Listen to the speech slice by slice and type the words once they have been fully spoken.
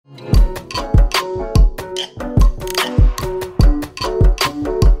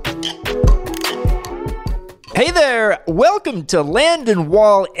Welcome to Landon,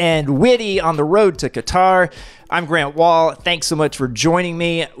 Wall, and Witty on the road to Qatar. I'm Grant Wall. Thanks so much for joining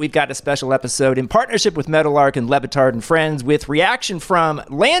me. We've got a special episode in partnership with Meadowlark and Levitard and Friends with reaction from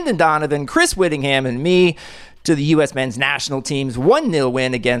Landon Donovan, Chris Whittingham, and me to the U.S. men's national team's 1-0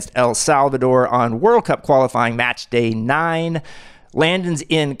 win against El Salvador on World Cup qualifying match day 9. Landon's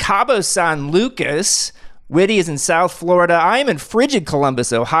in Cabo San Lucas. Witty is in South Florida. I am in frigid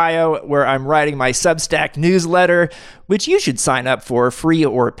Columbus, Ohio, where I'm writing my Substack newsletter, which you should sign up for free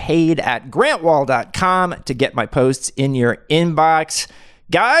or paid at grantwall.com to get my posts in your inbox.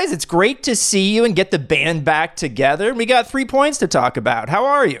 Guys, it's great to see you and get the band back together. We got 3 points to talk about. How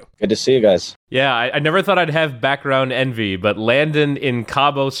are you? Good to see you guys. Yeah, I never thought I'd have background envy, but Landon in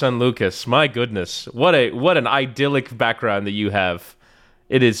Cabo San Lucas, my goodness, what an idyllic background that you have.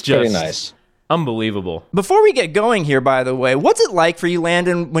 It is just pretty nice. Unbelievable. Before we get going here, by the way, what's it like for you,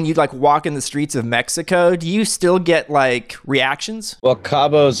 Landon, when you walk in the streets of Mexico? Do you still get reactions? Well,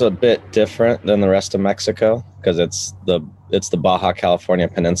 Cabo's a bit different than the rest of Mexico because it's the Baja California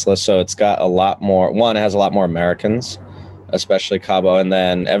Peninsula, so it's got a lot more. One, it has a lot more Americans, especially Cabo, and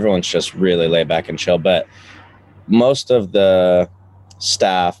then everyone's just really laid back and chill. But most of the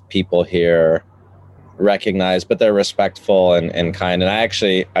staff people here recognize, but they're respectful and kind. And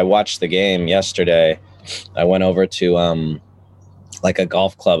I watched the game yesterday. I went over to a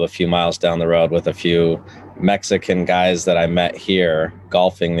golf club a few miles down the road with a few Mexican guys that I met here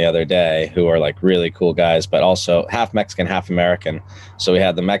golfing the other day who are really cool guys, but also half Mexican, half American. So we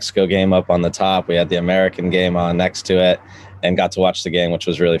had the Mexico game up on the top. We had the American game on next to it and got to watch the game, which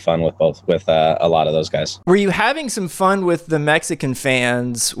was really fun with a lot of those guys. Were you having some fun with the Mexican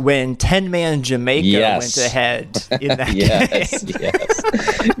fans when 10-man Jamaica went ahead in that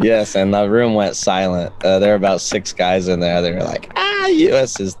game? Yes, and the room went silent. There were about 6 guys in there. They were like,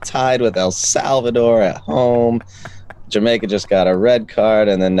 U.S. is tied with El Salvador at home. Jamaica just got a red card,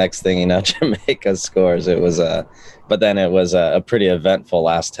 and then next thing you know, Jamaica scores. But then it was a pretty eventful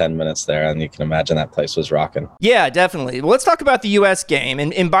last 10 minutes there, and you can imagine that place was rocking. Yeah, definitely. Well, let's talk about the U.S. game.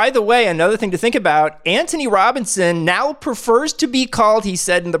 And by the way, another thing to think about, Antonee Robinson now prefers to be called, he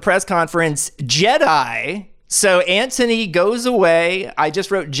said in the press conference, Jedi. So Antonee goes away. I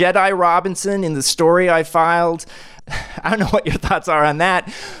just wrote Jedi Robinson in the story I filed. I don't know what your thoughts are on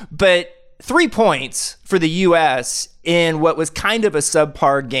that, but 3 points for the U.S. in what was kind of a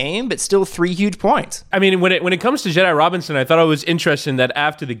subpar game, but still 3 huge points. I mean, when it comes to Jedi Robinson, I thought it was interesting that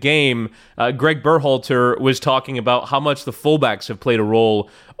after the game, Greg Berhalter was talking about how much the fullbacks have played a role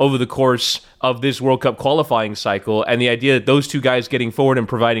over the course of this World Cup qualifying cycle, and the idea that those 2 guys getting forward and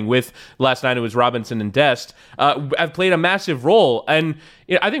providing with, last night it was Robinson and Dest, have played a massive role. And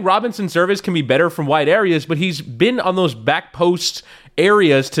I think Robinson's service can be better from wide areas, but he's been on those back post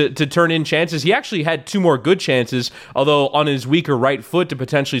areas to turn in chances. He actually had 2 more good chances, although on his weaker right foot to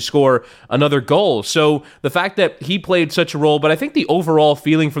potentially score another goal. So the fact that he played such a role, but I think the overall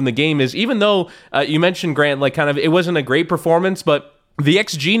feeling from the game is, even though you mentioned, Grant, it wasn't a great performance, but the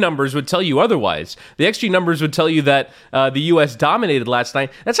XG numbers would tell you otherwise. The XG numbers would tell you that the U.S. dominated last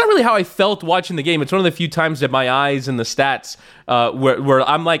night. That's not really how I felt watching the game. It's one of the few times that my eyes and the stats where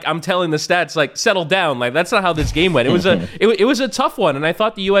I'm telling the stats settle down. That's not how this game went. It was a tough one, and I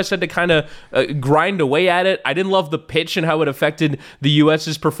thought the U.S. had to kind of grind away at it. I didn't love the pitch and how it affected the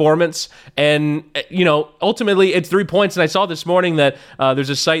U.S.'s performance. And ultimately it's 3 points. And I saw this morning that there's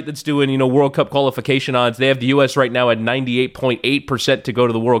a site that's doing World Cup qualification odds. They have the U.S. right now at 98.8% to go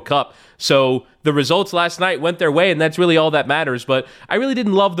to the World Cup. So the results last night went their way, and that's really all that matters. But I really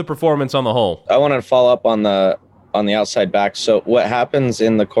didn't love the performance on the whole. I wanted to follow up on the outside back. So what happens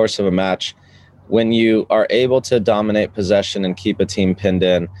in the course of a match when you are able to dominate possession and keep a team pinned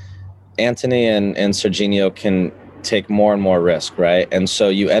in? Antonee and Serginho can take more and more risk, right? And so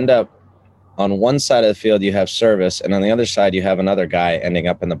you end up on one side of the field, you have service, and on the other side, you have another guy ending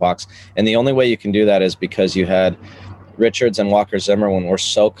up in the box. And the only way you can do that is because you had Richards and Walker Zimmerman were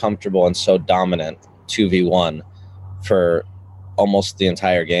so comfortable and so dominant 2v1 for almost the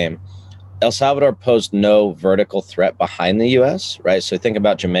entire game. El Salvador posed no vertical threat behind the U.S., right? So think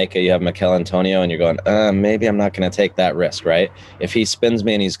about Jamaica. You have Mikel Antonio, and you're going, maybe I'm not going to take that risk, right? If he spins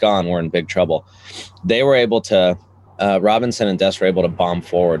me and he's gone, we're in big trouble. They were able to, Robinson and Dest were able to bomb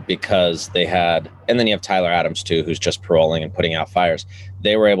forward because they had, and then you have Tyler Adams too, who's just paroling and putting out fires.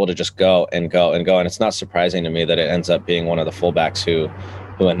 They were able to just go and go and go. And it's not surprising to me that it ends up being one of the fullbacks who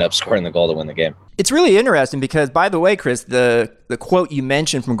end up scoring the goal to win the game. It's really interesting because, by the way, Chris, the quote you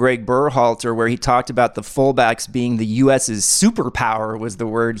mentioned from Greg Berhalter where he talked about the fullbacks being the U.S.'s superpower was the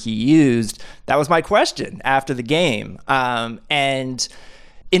word he used. That was my question after the game. And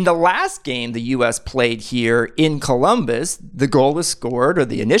In the last game the U.S. played here in Columbus, the goal was scored, or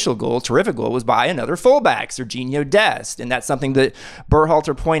the initial goal, terrific goal, was by another fullback, Serginho Dest. And that's something that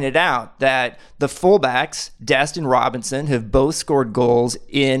Berhalter pointed out, that the fullbacks, Dest and Robinson, have both scored goals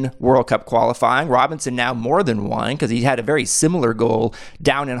in World Cup qualifying. Robinson now more than one, because he had a very similar goal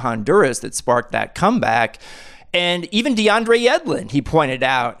down in Honduras that sparked that comeback. And even DeAndre Yedlin, he pointed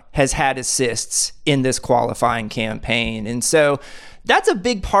out, has had assists in this qualifying campaign. And so that's a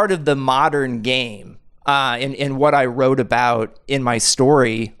big part of the modern game. In what I wrote about in my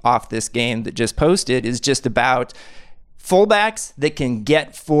story off this game that just posted, is just about fullbacks that can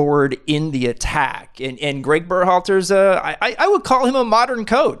get forward in the attack. And Greg Berhalter's, I would call him a modern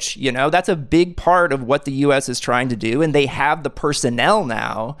coach. You know, that's a big part of what the U.S. is trying to do. And they have the personnel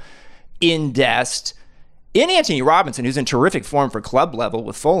now in Dest, in Anthony Robinson, who's in terrific form for club level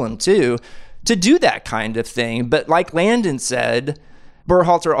with Fulham too, to do that kind of thing. But like Landon said,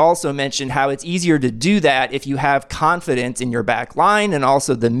 Berhalter also mentioned how it's easier to do that if you have confidence in your back line and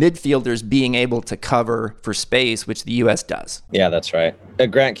also the midfielders being able to cover for space, which the U.S. does. Yeah, that's right.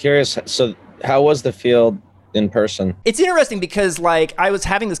 Grant, curious, so how was the field in person? It's interesting because, like, I was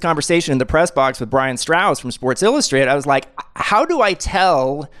having this conversation in the press box with Brian Strauss from Sports Illustrated. I was like, how do I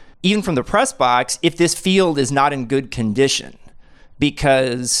tell, even from the press box, if this field is not in good condition?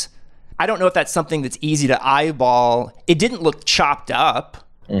 Because I don't know if that's something that's easy to eyeball. It didn't look chopped up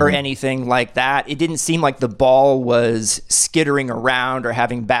or anything like that. It didn't seem like the ball was skittering around or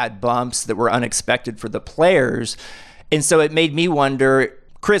having bad bumps that were unexpected for the players. And so it made me wonder,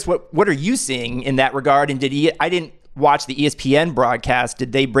 Chris, what are you seeing in that regard? And I didn't watch the ESPN broadcast.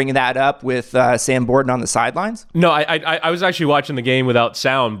 Did they bring that up with Sam Borden on the sidelines? No, I was actually watching the game without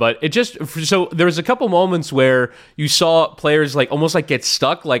sound, but it just, so there was a couple moments where you saw players like almost like get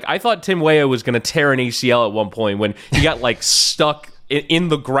stuck. Like I thought Tim Weah was going to tear an ACL at one point when he got like stuck in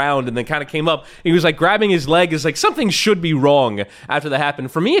the ground and then kind of came up. He was like grabbing his leg. Is like something should be wrong after that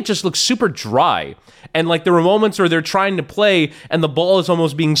happened. For me, it just looks super dry. And like there were moments where they're trying to play and the ball is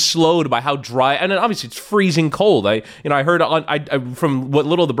almost being slowed by how dry. And then obviously it's freezing cold. I heard from what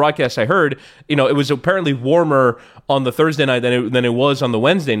little of the broadcast I heard, it was apparently warmer on the Thursday night than it was on the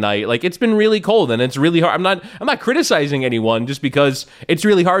Wednesday night. Like it's been really cold and it's really hard. I'm not criticizing anyone just because it's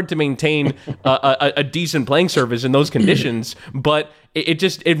really hard to maintain a decent playing surface in those conditions. But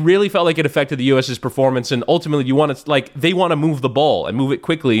it really felt like it affected the U.S.'s performance, and ultimately they want to move the ball and move it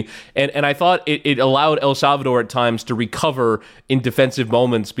quickly, and I thought it allowed El Salvador at times to recover in defensive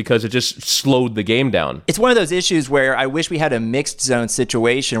moments because it just slowed the game down. It's one of those issues where I wish we had a mixed zone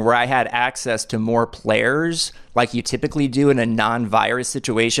situation where I had access to more players like you typically do in a non-virus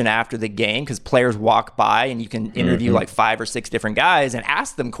situation after the game, because players walk by and you can interview like 5 or 6 different guys and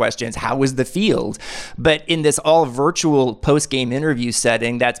ask them questions. How was the field? But in this all virtual post-game interview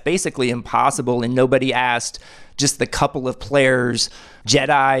setting, that's basically impossible, and nobody asked just the couple of players,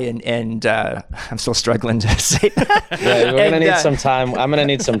 Jedi and I'm still struggling to say that. Yeah, we're going to need some time. I'm going to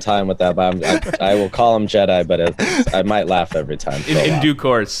need some time with that, but I will call him Jedi, but I might laugh every time. In due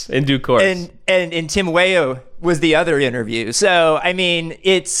course. And Tim Weah was the other interview. So, I mean,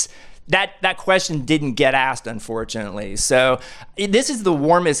 it's that question didn't get asked, unfortunately. So this is the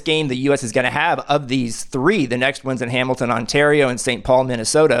warmest game the U.S. is going to have of these 3. The next one's in Hamilton, Ontario, and St. Paul,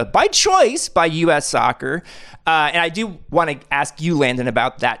 Minnesota, by choice by U.S. Soccer. And I do want to ask you, Landon,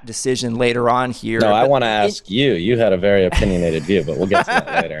 about that decision later on here. No, I want to ask you. You had a very opinionated view, but we'll get to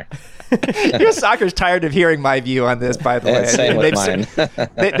that later. U.S. Soccer's tired of hearing my view on this, by the way. Same with mine.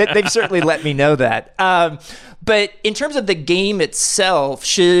 They've certainly let me know that. But in terms of the game itself,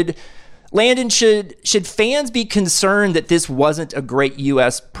 should fans be concerned that this wasn't a great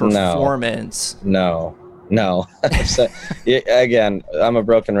U.S. performance? No. So, again, I'm a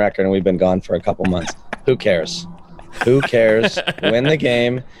broken record, and we've been gone for a couple months. Who cares? Win the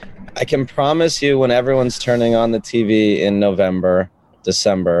game. I can promise you, when everyone's turning on the TV in November,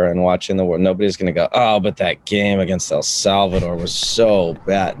 December, and watching the world, nobody's going to go, oh, but that game against El Salvador was so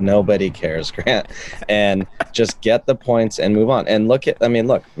bad. Nobody cares, Grant. And just get the points and move on. And look,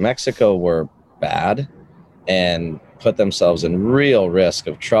 Mexico were bad and put themselves in real risk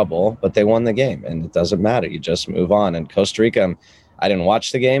of trouble, but they won the game, and it doesn't matter. You just move on. And Costa Rica, I didn't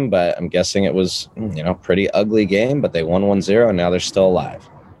watch the game, but I'm guessing it was, pretty ugly game, but they won 1-0 and now they're still alive,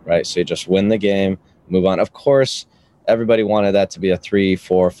 right? So you just win the game, move on. Of course, everybody wanted that to be a 3-4,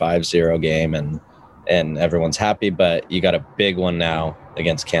 5-0 game, and everyone's happy, but you got a big one now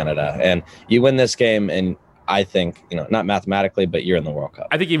against Canada. And you win this game, and I think, not mathematically, but you're in the World Cup.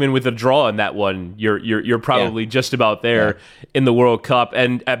 I think even with a draw in that one, you're probably just about there in the World Cup.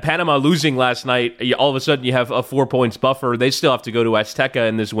 And at Panama losing last night, all of a sudden you have a 4 points buffer. They still have to go to Azteca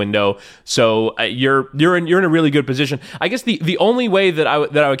in this window, so you're in a really good position. I guess the only way that I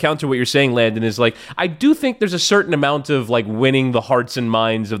would counter what you're saying, Landon, is like I do think there's a certain amount of like winning the hearts and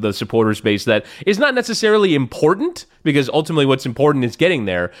minds of the supporters base that is not necessarily important, because ultimately what's important is getting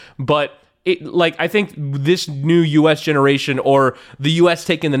there, but I think this new U.S. generation, or the U.S.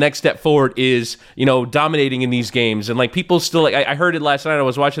 taking the next step forward, is, dominating in these games. And like people still, like I heard it last night. I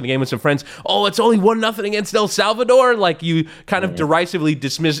was watching the game with some friends. Oh, it's only 1-0 against El Salvador. Like you kind of derisively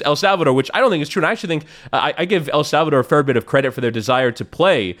dismiss El Salvador, which I don't think is true. And I actually think I give El Salvador a fair bit of credit for their desire to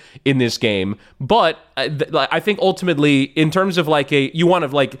play in this game. But I think ultimately, in terms of you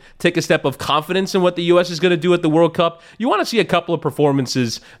want to take a step of confidence in what the U.S. is going to do at the World Cup. You want to see a couple of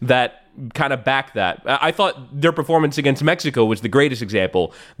performances that kind of back that. I thought their performance against Mexico was the greatest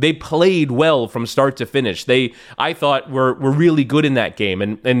example. They played well from start to finish. I thought, were really good in that game.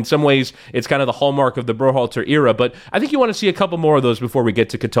 And in some ways, it's kind of the hallmark of the Berhalter era. But I think you want to see a couple more of those before we get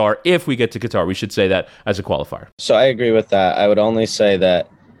to Qatar. If we get to Qatar, we should say that as a qualifier. So I agree with that. I would only say that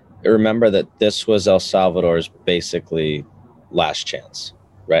remember that this was El Salvador's basically last chance,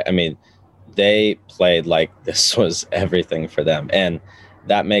 right? I mean, they played like this was everything for them. And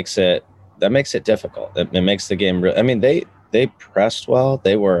that makes it difficult. It makes the game real. I mean, they pressed well.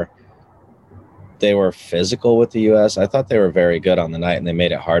 They were physical with the U.S. I thought they were very good on the night, and they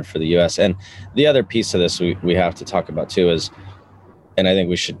made it hard for the U.S. And the other piece of this we have to talk about too is, and I think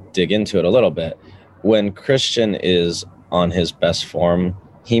we should dig into it a little bit, when Christian is on his best form,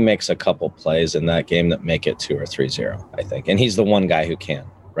 he makes a couple plays in that game that make it 2 or 3-0, I think. And he's the one guy who can,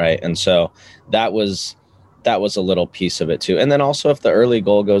 right? And so that was a little piece of it too. And then also if the early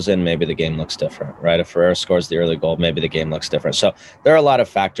goal goes in, maybe the game looks different, right? If Ferreira scores the early goal, maybe the game looks different. So there are a lot of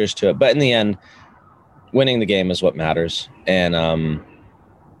factors to it. But in the end, winning the game is what matters. And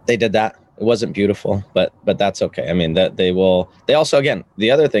they did that. It wasn't beautiful, but that's okay. I mean, they also, again, the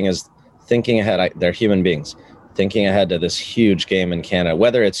other thing is thinking ahead. They're human beings. Thinking ahead to this huge game in Canada,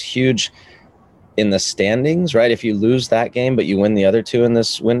 whether it's huge in the standings, right? If you lose that game, but you win the other two in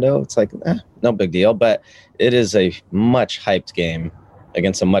this window, it's like, no big deal. But it is a much hyped game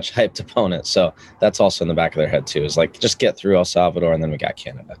against a much hyped opponent. So that's also in the back of their head too, is like, just get through El Salvador and then we got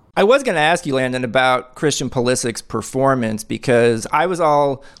Canada. I was going to ask you, Landon, about Christian Pulisic's performance, because I was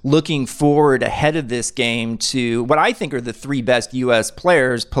all looking forward ahead of this game to what I think are the 3 best U.S.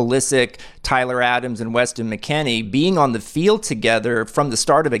 players, Pulisic, Tyler Adams, and Weston McKennie, being on the field together from the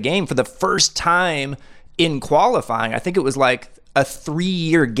start of a game for the first time in qualifying. I think it was like a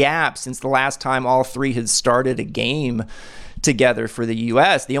 3-year gap since the last time all 3 had started a game together for the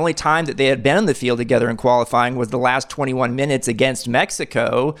U.S. The only time that they had been on the field together in qualifying was the last 21 minutes against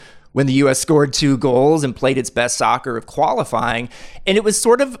Mexico, when the U.S. scored 2 goals and played its best soccer of qualifying. And it was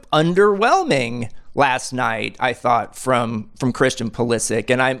sort of underwhelming last night, I thought, from Christian Pulisic.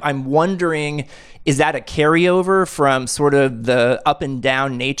 And I'm wondering, is that a carryover from sort of the up and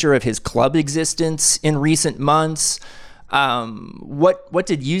down nature of his club existence in recent months? What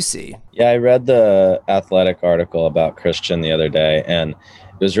did you see? Yeah, I read the Athletic article about Christian the other day, and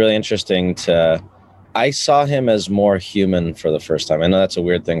it was really interesting I saw him as more human for the first time. I know that's a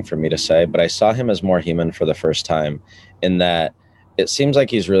weird thing for me to say, but I saw him as more human for the first time, in that it seems like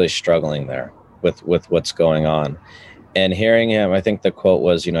he's really struggling there with what's going on. And hearing him, I think the quote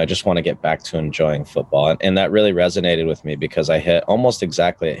was, I just want to get back to enjoying football. And that really resonated with me, because I hit almost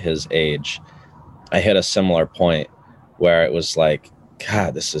exactly at his age. I hit a similar point where it was like,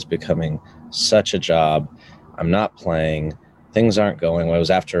 God, this is becoming such a job. I'm not playing. Things aren't going well. It was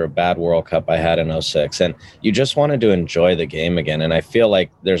after a bad World Cup I had in 2006. And you just wanted to enjoy the game again. And I feel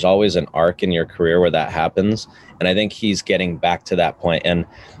like there's always an arc in your career where that happens. And I think he's getting back to that point. And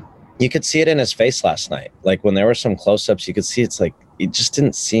you could see it in his face last night. Like when there were some close-ups, you could see it's like, it just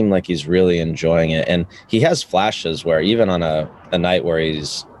didn't seem like he's really enjoying it. And he has flashes where even on a night where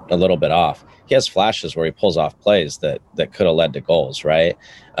he's a little bit off, he has flashes where he pulls off plays that could have led to goals, right?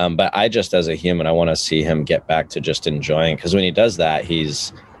 But I just, as a human, I want to see him get back to just enjoying, because when he does that,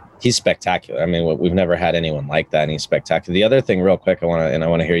 he's spectacular. I mean, we've never had anyone like that, and he's spectacular. The other thing, real quick, I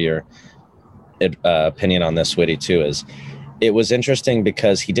want to hear your opinion on this, Witty, too, is it was interesting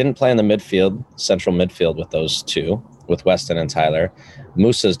because he didn't play in the midfield, central midfield, with those two, with Weston and Tyler.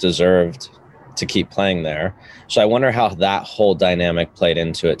 Musa's deserved to keep playing there. So I wonder how that whole dynamic played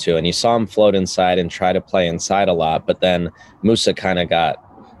into it too. And you saw him float inside and try to play inside a lot, but then Musa kind of got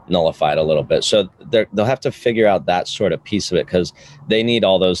nullified a little bit. So they'll have to figure out that sort of piece of it, because they need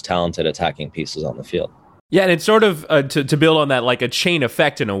all those talented attacking pieces on the field. Yeah, and it's sort of to build on that, like a chain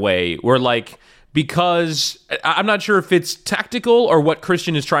effect in a way, where like, because I'm not sure if it's tactical or what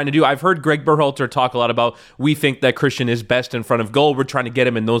Christian is trying to do. I've heard Greg Berhalter talk a lot about, we think that Christian is best in front of goal. We're trying to get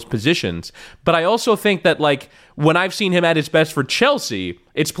him in those positions. But I also think that, like, when I've seen him at his best for Chelsea,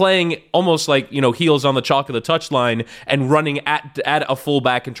 it's playing almost like, heels on the chalk of the touchline and running at a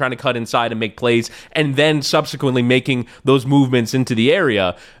fullback and trying to cut inside and make plays, and then subsequently making those movements into the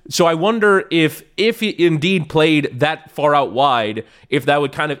area. So I wonder if he indeed played that far out wide, if that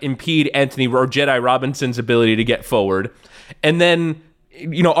would kind of impede Anthony or Jedi Robinson's ability to get forward. And then,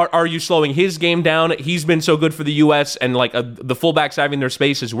 are you slowing his game down? He's been so good for the U.S., and like the fullbacks having their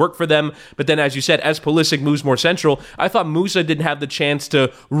space has worked for them. But then, as you said, as Pulisic moves more central, I thought Musa didn't have the chance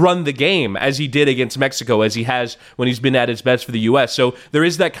to run the game as he did against Mexico, as he has when he's been at his best for the U.S. So there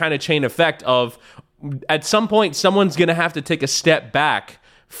is that kind of chain effect of, at some point, someone's going to have to take a step back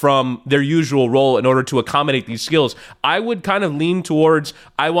from their usual role in order to accommodate these skills. I would kind of lean towards,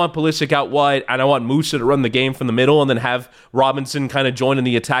 I want Pulisic out wide and I want Musa to run the game from the middle and then have Robinson kind of join in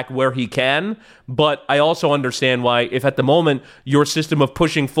the attack where he can. But I also understand why, if at the moment your system of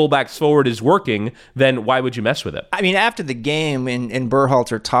pushing fullbacks forward is working, then why would you mess with it? I mean, after the game, and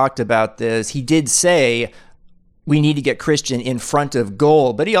Berhalter talked about this, he did say we need to get Christian in front of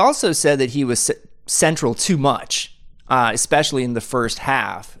goal, but he also said that he was central too much. Especially in the first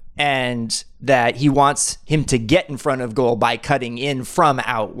half, and that he wants him to get in front of goal by cutting in from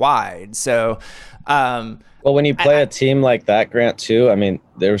out wide. So, well, when you play a team like that, Grant, too, I mean,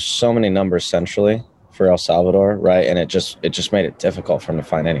 there's so many numbers centrally for El Salvador, right? And it just made it difficult for him to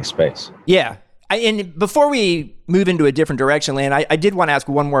find any space. Yeah. And before we move into a different direction, Lan, I did want to ask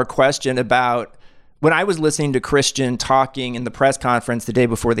one more question about when I was listening to Christian talking in the press conference the day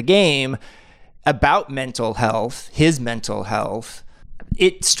before the game about mental health, his mental health.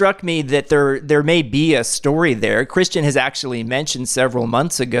 It struck me that there may be a story there. Christian has actually mentioned several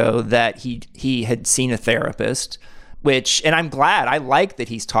months ago that he had seen a therapist, and I'm glad, I like that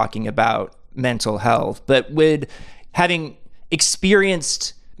he's talking about mental health, but having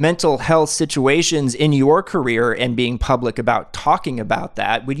experienced mental health situations in your career and being public about talking about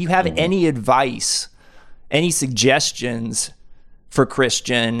that, would you have any advice, any suggestions for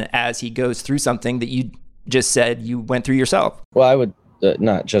Christian as he goes through something that you just said you went through yourself? Well, I would,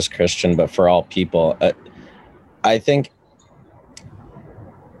 not just Christian, but for all people. I think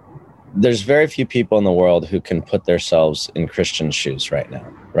there's very few people in the world who can put themselves in Christian's shoes right now,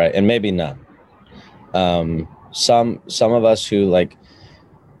 right? And maybe none. Some of us who like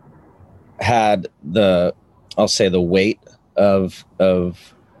had the weight of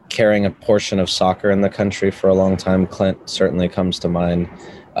carrying a portion of soccer in the country for a long time. Clint certainly comes to mind.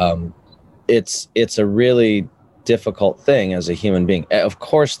 It's a really difficult thing as a human being. Of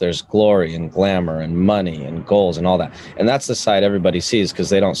course, there's glory and glamour and money and goals and all that. And that's the side everybody sees, because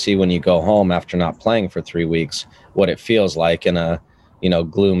they don't see when you go home after not playing for 3 weeks, what it feels like in a,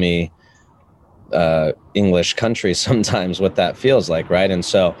 gloomy English country sometimes, what that feels like, right? And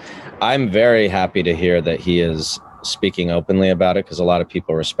so I'm very happy to hear that he is speaking openly about it, because a lot of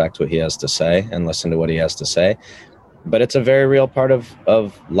people respect what he has to say and listen to what he has to say. But it's a very real part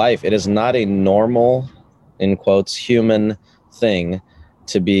of life. It is not a normal, in quotes, human thing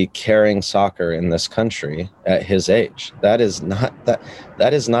to be carrying soccer in this country at his age. That is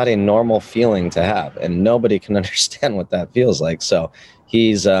not a normal feeling to have, and nobody can understand what that feels like. So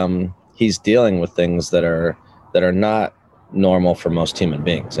he's dealing with things that are not normal for most human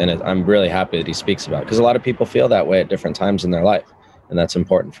beings. And I'm really happy that he speaks about it, because a lot of people feel that way at different times in their life, and that's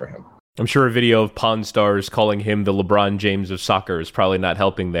important for him. I'm sure a video of Pawn Stars calling him the LeBron James of soccer is probably not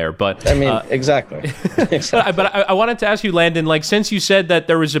helping there. But I mean, exactly. But I wanted to ask you, Landon, like, since you said that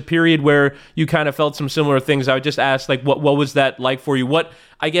there was a period where you kind of felt some similar things, I would just ask, like, what was that like for you? What,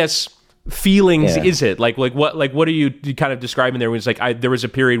 I guess, feelings is it like what are you kind of describing there when it's like there was a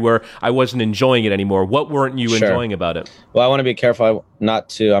period where I wasn't enjoying it anymore? What weren't you enjoying about it? Well, I want to be careful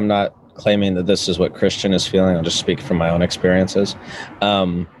I'm not claiming that this is what Christian is feeling. I'll just speak from my own experiences.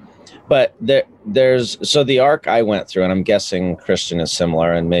 But there's the arc I went through, and I'm guessing Christian is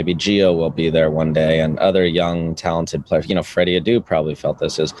similar, and maybe Gio will be there one day, and other young talented players. Freddie Adu probably felt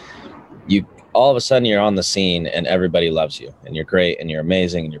this, is you all of a sudden you're on the scene and everybody loves you, and you're great and you're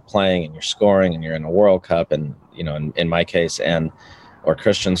amazing and you're playing and you're scoring and you're in a World Cup, and in my case, or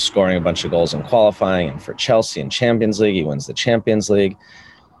Christian's scoring a bunch of goals in qualifying, and for Chelsea in Champions League, he wins the Champions League.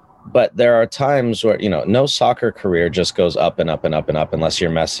 But there are times where, no soccer career just goes up and up and up and up unless you're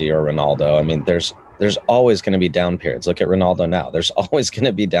Messi or Ronaldo. I mean, there's always going to be down periods. Look at Ronaldo now. There's always going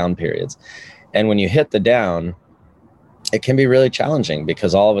to be down periods. And when you hit the down, it can be really challenging,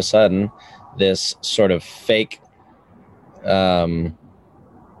 because all of a sudden this sort of fake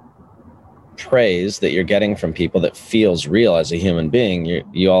praise that you're getting from people that feels real as a human being,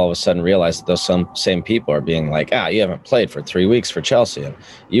 you all of a sudden realize that those same people are being like, you haven't played for 3 weeks for Chelsea, and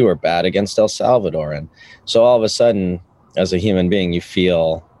you were bad against El Salvador. And so all of a sudden, as a human being, you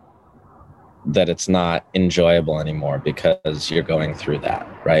feel that it's not enjoyable anymore because you're going through that,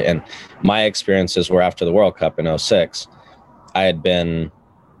 right? And my experiences were after the World Cup in 2006, I had been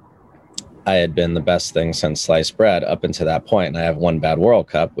the best thing since sliced bread up until that point. And I have one bad World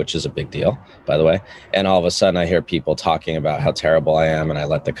Cup, which is a big deal, by the way. And all of a sudden I hear people talking about how terrible I am and I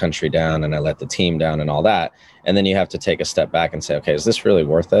let the country down and I let the team down and all that. And then you have to take a step back and say, okay, is this really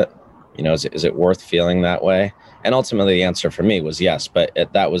worth it? You know, is it worth feeling that way? And ultimately the answer for me was yes, but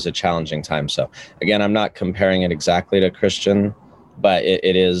that was a challenging time. So again, I'm not comparing it exactly to Christian, but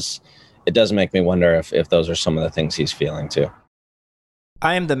it does make me wonder if those are some of the things he's feeling too.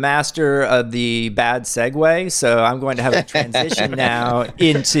 I am the master of the bad segue, so I'm going to have a transition now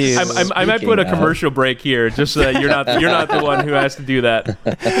into. I might put a commercial break here, just so that you're not the one who has to do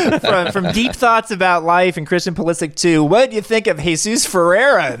that. From deep thoughts about life and Christian Pulisic to what do you think of Jesus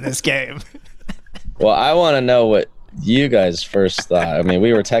Ferreira in this game? Well, I want to know what you guys first thought. I mean,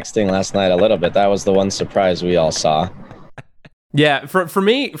 we were texting last night a little bit. That was the one surprise we all saw. Yeah, for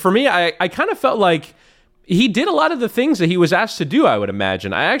me, I kind of felt like he did a lot of the things that he was asked to do, I would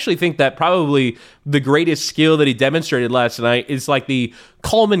imagine. I actually think that probably the greatest skill that he demonstrated last night is like the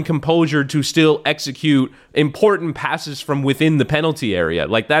calm and composure to still execute important passes from within the penalty area.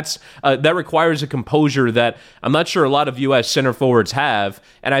 Like that requires a composure that I'm not sure a lot of U.S. center forwards have,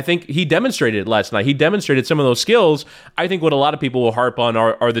 and I think he demonstrated it last night. He demonstrated some of those skills. I think what a lot of people will harp on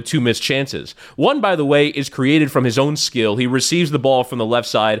are the 2 missed chances. One, by the way, is created from his own skill. He receives the ball from the left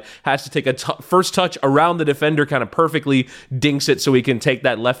side, has to take a first touch around the defender, kind of perfectly dinks it so he can take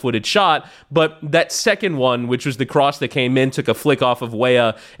that left-footed shot. But that second one, which was the cross that came in, took a flick off of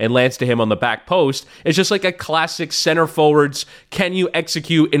Weah and lands to him on the back post. It's just like a classic center forwards. Can you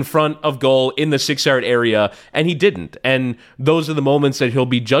execute in front of goal in the 6-yard area? And he didn't. And those are the moments that he'll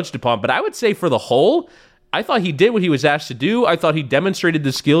be judged upon. But I would say for the whole, I thought he did what he was asked to do. I thought he demonstrated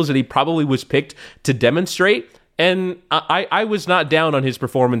the skills that he probably was picked to demonstrate. And I was not down on his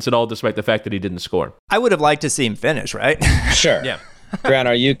performance at all, despite the fact that he didn't score. I would have liked to see him finish, right? Sure. Yeah. Grant,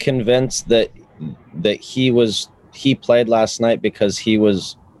 are you convinced that he played last night because he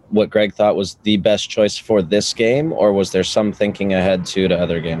was what Greg thought was the best choice for this game, or was there some thinking ahead to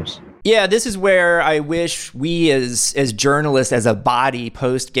other games? Yeah, this is where I wish we as journalists, as a body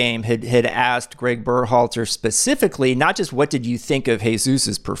post-game, had asked Greg Berhalter specifically, not just what did you think of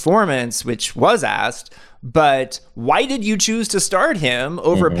Jesus' performance, which was asked, but why did you choose to start him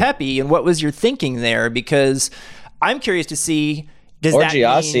over Pepe, and what was your thinking there? Because I'm curious to see, does that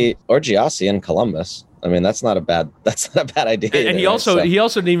mean... Or Giassi in Columbus. I mean, that's not a bad idea. And he also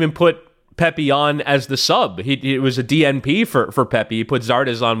didn't even put Pepe on as the sub. It was a DNP for Pepe. He put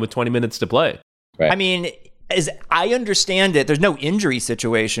Zardes on with 20 minutes to play. Right. I mean, as I understand it, there's no injury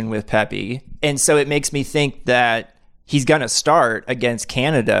situation with Pepe, and so it makes me think that he's going to start against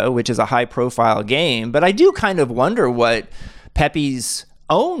Canada, which is a high-profile game. But I do kind of wonder what Pepe's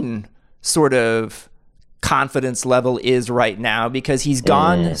own sort of confidence level is right now, because he's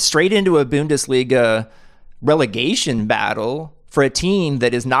gone straight into a Bundesliga relegation battle for a team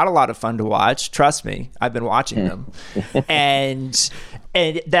that is not a lot of fun to watch. Trust me, I've been watching them. and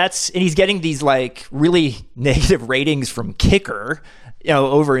he's getting these like really negative ratings from Kicker,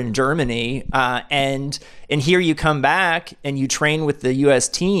 over in Germany. And here you come back and you train with the US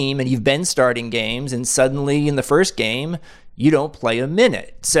team and you've been starting games, and suddenly in the first game, you don't play a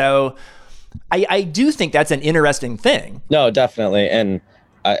minute. So I do think that's an interesting thing. No, definitely. And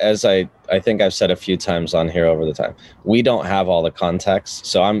as I think I've said a few times on here over the time, we don't have all the context.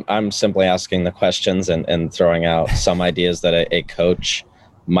 So I'm simply asking the questions and throwing out some ideas that a coach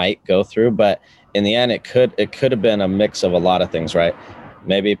might go through. But in the end, it could have been a mix of a lot of things, right?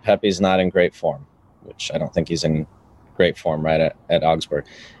 Maybe Pepe's not in great form, which I don't think he's in great form right at Augsburg.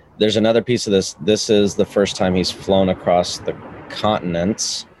 There's another piece of this. This is the first time he's flown across the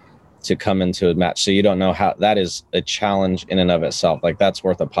continents to come into a match. So you don't know how, that is a challenge in and of itself. Like that's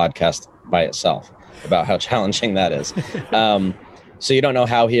worth a podcast by itself about how challenging that is. So you don't know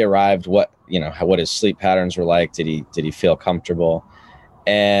how he arrived, what his sleep patterns were like. Did he feel comfortable?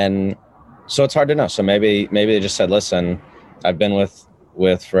 And so it's hard to know. So maybe they just said, listen, I've been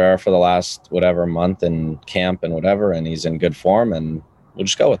with Ferreira for the last whatever month in camp and whatever, and he's in good form, and we'll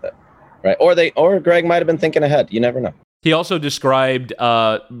just go with it. Right. Or Greg might have been thinking ahead. You never know. He also described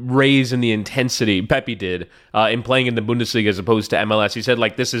raise in the intensity, Pepe did, in playing in the Bundesliga as opposed to MLS. He said,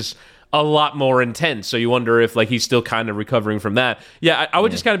 like, this is a lot more intense. So you wonder if, like, he's still kind of recovering from that. Yeah, I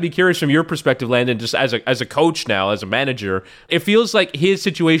would just kind of be curious from your perspective, Landon, just as a coach now, as a manager. It feels like his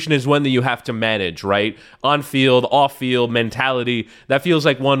situation is one that you have to manage, right? On field, off field, mentality. That feels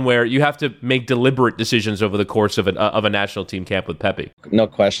like one where you have to make deliberate decisions over the course of a national team camp with Pepe. No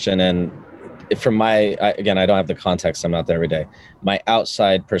question. And from again, I don't have the context. I'm not there every day. My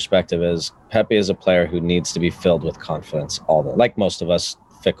outside perspective is Pepe is a player who needs to be filled with confidence like most of us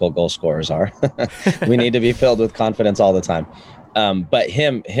fickle goal scorers are. We need to be filled with confidence all the time. But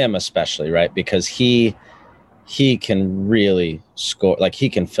him especially, right? Because he can really score, like he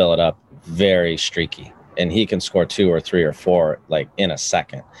can fill it up very streaky, and he can score 2 or 3 or 4 like in a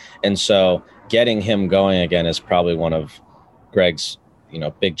second. And so getting him going again is probably one of Greg's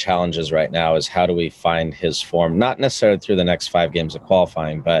big challenges right now, is how do we find his form, not necessarily through the next 5 games of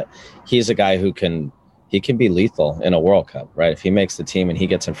qualifying, but he's a guy who can be lethal in a World Cup, right? If he makes the team and he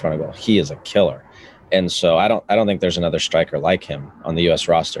gets in front of goal, he is a killer. And so I don't think there's another striker like him on the US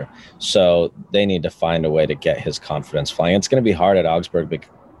roster. So they need to find a way to get his confidence flying. It's going to be hard at Augsburg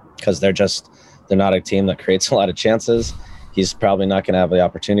because they're not a team that creates a lot of chances. He's probably not going to have the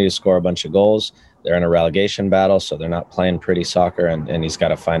opportunity to score a bunch of goals. They're in a relegation battle, so they're not playing pretty soccer, and he's got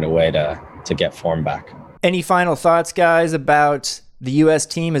to find a way to get form back. Any final thoughts, guys, about the U.S.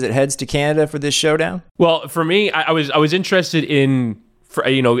 team as it heads to Canada for this showdown? Well, for me, I was interested in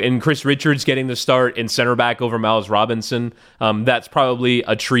Chris Richards getting the start in center back over Miles Robinson. That's probably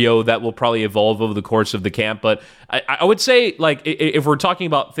a trio that will probably evolve over the course of the camp. But I would say, like, if we're talking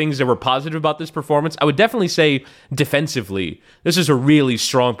about things that were positive about this performance, I would definitely say defensively, this is a really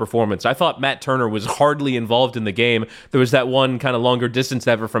strong performance. I thought Matt Turner was hardly involved in the game. There was that one kind of longer distance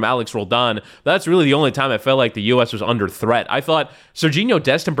effort from Alex Roldan. But that's really the only time I felt like the U.S. was under threat. I thought Serginho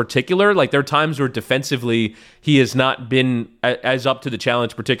Dest in particular, like, there are times where defensively he has not been as up to the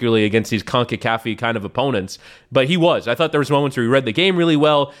challenge, particularly against these CONCACAF kind of opponents. But he was. I thought there was moments where he read the game really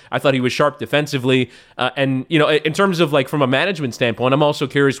well. I thought he was sharp defensively. And, in terms of, like, from a management standpoint, I'm also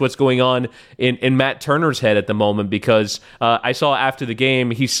curious what's going on in Matt Turner's head at the moment, because I saw after the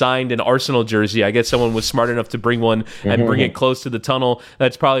game he signed an Arsenal jersey. I guess someone was smart enough to bring one and bring it close to the tunnel.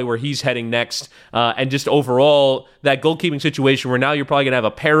 That's probably where he's heading next. And just overall, that goalkeeping situation where now you're probably going to have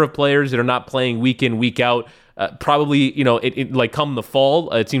a pair of players that are not playing week in, week out. Probably, like come the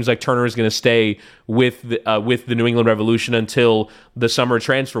fall, it seems like Turner is going to stay with the New England Revolution until the summer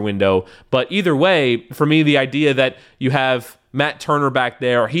transfer window. But either way, for me, the idea that you have Matt Turner back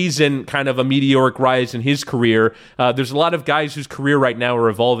there, he's in kind of a meteoric rise in his career. There's a lot of guys whose career right now are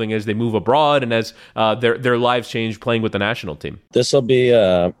evolving as they move abroad and as their lives change playing with the national team. This will be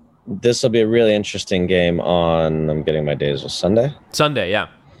a really interesting game on, I'm getting my days with Sunday. Sunday, yeah.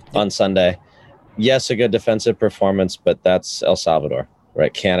 On Sunday. Yes, a good defensive performance, but that's El Salvador,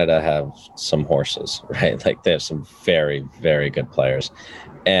 right? Canada have some horses, right? Like, they have some very, very good players.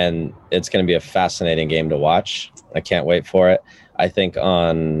 And it's going to be a fascinating game to watch. I can't wait for it. I think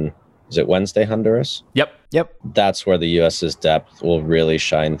is it Wednesday, Honduras? Yep. That's where the U.S.'s depth will really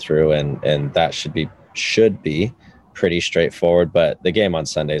shine through, and that should be pretty straightforward. But the game on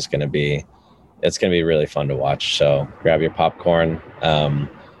Sunday is going to be really fun to watch. So grab your popcorn.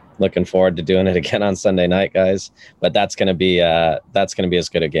 Looking forward to doing it again on Sunday night, guys. But that's going to be as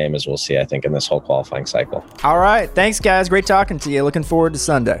good a game as we'll see, I think, in this whole qualifying cycle. All right. Thanks, guys. Great talking to you. Looking forward to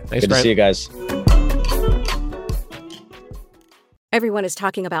Sunday. Thanks, good to see you guys. Everyone is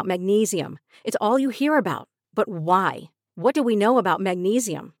talking about magnesium. It's all you hear about. But why? What do we know about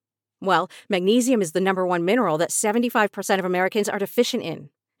magnesium? Well, magnesium is the #1 mineral that 75% of Americans are deficient in.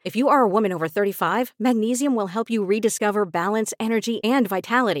 If you are a woman over 35, magnesium will help you rediscover balance, energy, and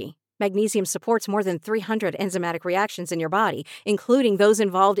vitality. Magnesium supports more than 300 enzymatic reactions in your body, including those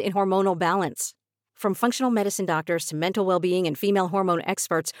involved in hormonal balance. From functional medicine doctors to mental well-being and female hormone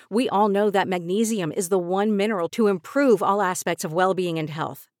experts, we all know that magnesium is the one mineral to improve all aspects of well-being and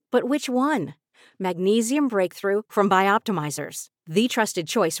health. But which one? Magnesium Breakthrough from Bioptimizers, the trusted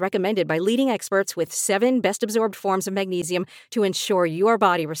choice recommended by leading experts with 7 best-absorbed forms of magnesium to ensure your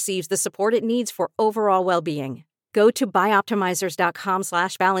body receives the support it needs for overall well-being. Go to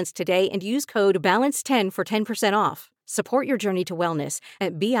bioptimizers.com/balance today and use code BALANCE10 for 10% off. Support your journey to wellness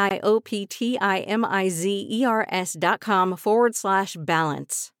at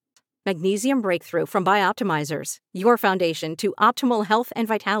bioptimizers.com/balance. Magnesium Breakthrough from Bioptimizers, your foundation to optimal health and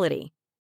vitality.